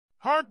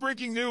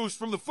Heartbreaking news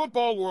from the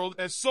football world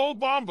as Sol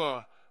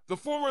Bamba, the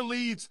former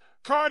Leeds,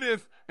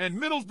 Cardiff, and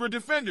Middlesbrough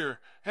defender,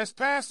 has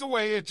passed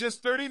away at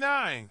just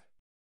 39.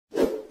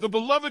 The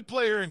beloved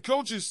player and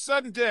coach's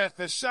sudden death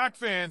has shocked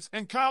fans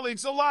and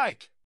colleagues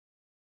alike.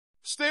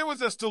 Stay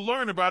with us to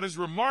learn about his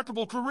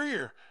remarkable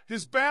career,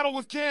 his battle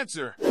with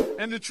cancer,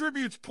 and the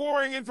tributes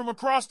pouring in from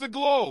across the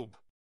globe.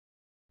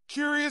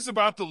 Curious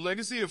about the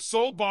legacy of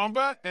Sol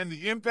Bamba and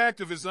the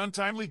impact of his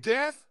untimely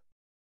death?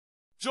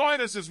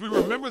 Join us as we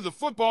remember the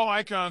football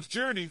icon's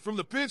journey from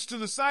the pitch to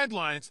the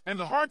sidelines and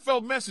the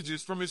heartfelt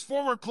messages from his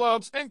former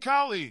clubs and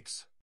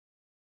colleagues.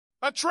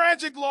 A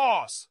tragic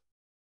loss.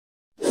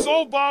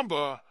 Sol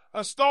Bamba,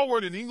 a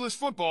stalwart in English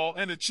football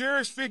and a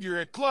cherished figure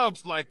at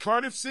clubs like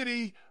Cardiff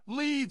City,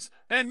 Leeds,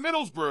 and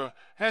Middlesbrough,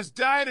 has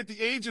died at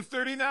the age of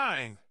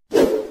 39.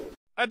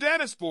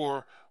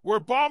 Adanaspor, where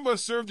Bamba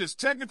served as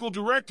technical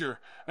director,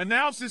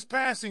 announced his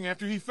passing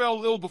after he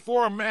fell ill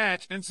before a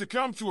match and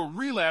succumbed to a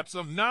relapse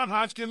of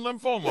non-Hodgkin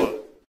lymphoma.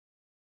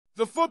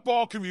 The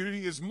football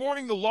community is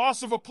mourning the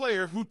loss of a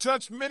player who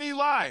touched many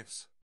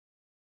lives.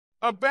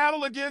 A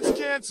battle against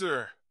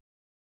cancer.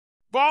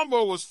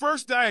 Bamba was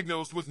first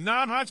diagnosed with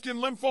non-Hodgkin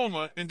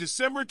lymphoma in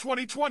December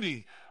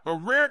 2020, a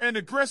rare and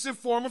aggressive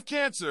form of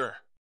cancer.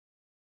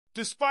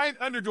 Despite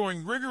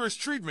undergoing rigorous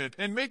treatment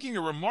and making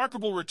a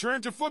remarkable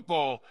return to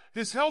football,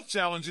 his health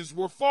challenges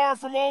were far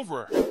from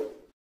over.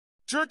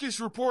 Turkish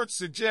reports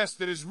suggest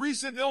that his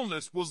recent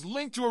illness was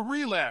linked to a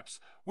relapse,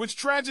 which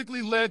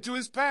tragically led to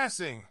his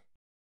passing.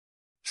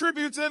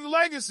 Tributes and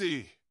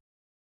legacy.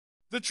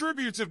 The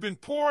tributes have been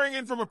pouring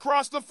in from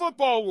across the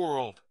football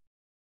world.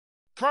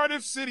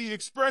 Cardiff City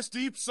expressed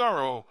deep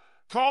sorrow,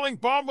 calling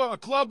Bamba a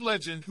club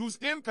legend whose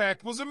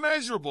impact was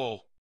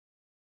immeasurable.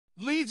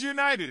 Leeds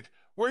United,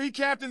 where he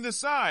captained the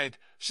side,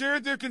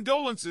 shared their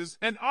condolences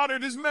and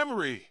honored his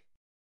memory.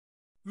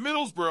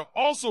 Middlesbrough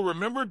also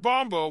remembered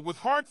Bamba with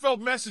heartfelt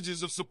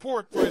messages of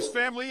support for his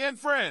family and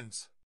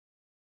friends.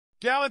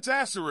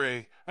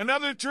 Galatasaray,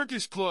 another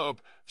Turkish club,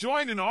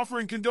 joined in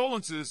offering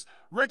condolences,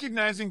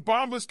 recognizing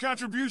Bamba's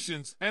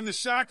contributions and the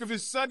shock of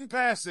his sudden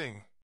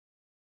passing.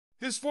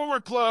 His former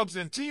clubs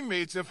and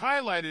teammates have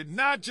highlighted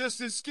not just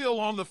his skill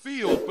on the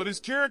field, but his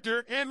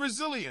character and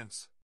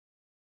resilience.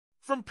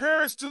 From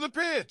Paris to the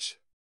pitch.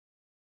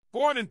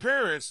 Born in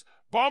Paris,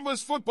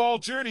 Bamba's football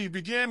journey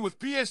began with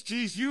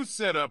PSG's youth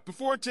setup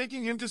before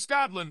taking him to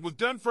Scotland with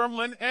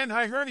Dunfermline and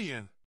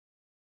Hibernian.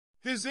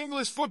 His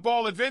English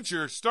football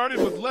adventure started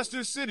with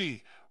Leicester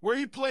City, where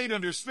he played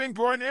under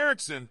Sven-Göran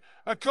Eriksson,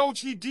 a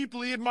coach he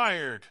deeply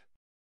admired.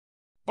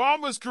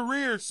 Bamba's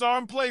career saw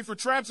him play for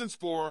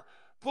Adanaspor,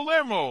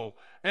 Palermo,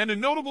 and a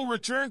notable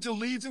return to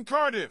Leeds and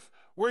Cardiff,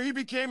 where he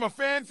became a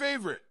fan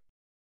favorite.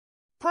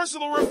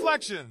 Personal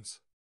reflections.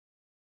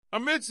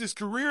 Amidst his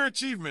career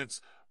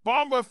achievements,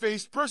 Bamba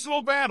faced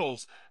personal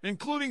battles,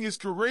 including his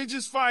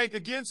courageous fight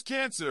against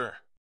cancer.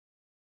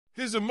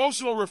 His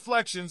emotional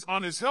reflections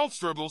on his health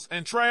struggles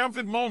and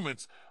triumphant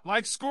moments,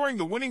 like scoring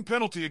the winning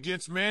penalty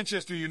against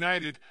Manchester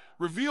United,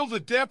 reveal the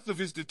depth of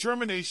his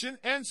determination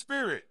and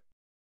spirit.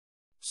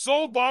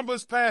 Sol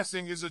Bamba's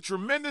passing is a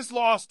tremendous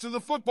loss to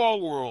the football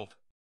world.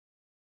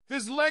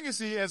 His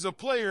legacy as a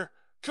player,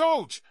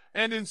 coach,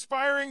 and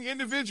inspiring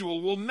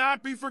individual will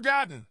not be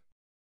forgotten.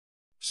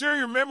 Share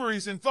your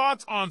memories and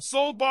thoughts on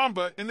Sol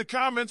Bamba in the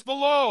comments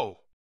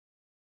below.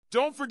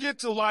 Don't forget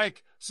to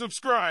like,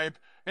 subscribe,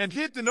 and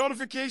hit the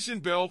notification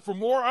bell for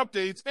more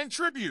updates and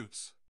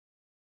tributes.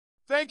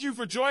 Thank you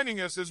for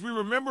joining us as we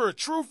remember a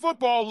true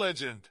football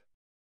legend.